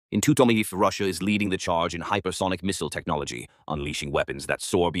In 2020, Russia is leading the charge in hypersonic missile technology, unleashing weapons that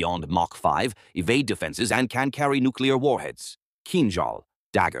soar beyond Mach 5, evade defenses, and can carry nuclear warheads. Kinzhal,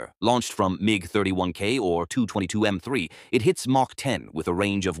 Dagger, launched from MiG-31K or Tu-22M3, it hits Mach 10 with a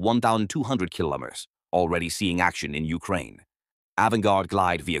range of 1,200 kilometers, already seeing action in Ukraine. Avangard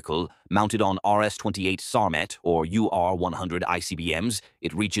glide vehicle, mounted on RS-28 Sarmet or UR-100 ICBMs,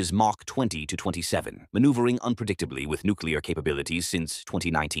 it reaches Mach 20 to 27, maneuvering unpredictably with nuclear capabilities since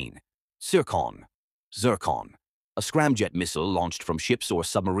 2019. Tsirkon, Zircon, a scramjet missile launched from ships or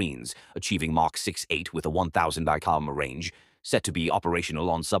submarines, achieving Mach 6-8 with a 1,000 km range, set to be operational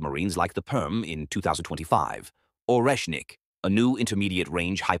on submarines like the Perm in 2025. Oreshnik, a new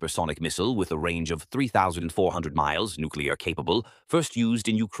intermediate-range hypersonic missile with a range of 3,400 miles, nuclear-capable, first used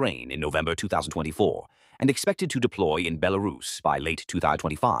in Ukraine in November 2024, and expected to deploy in Belarus by late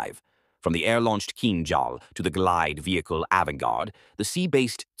 2025. From the air-launched Kinzhal to the glide vehicle Avangard, the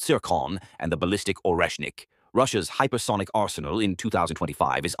sea-based Tsirkon, and the ballistic Oreshnik, Russia's hypersonic arsenal in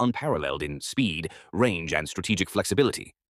 2025 is unparalleled in speed, range, and strategic flexibility.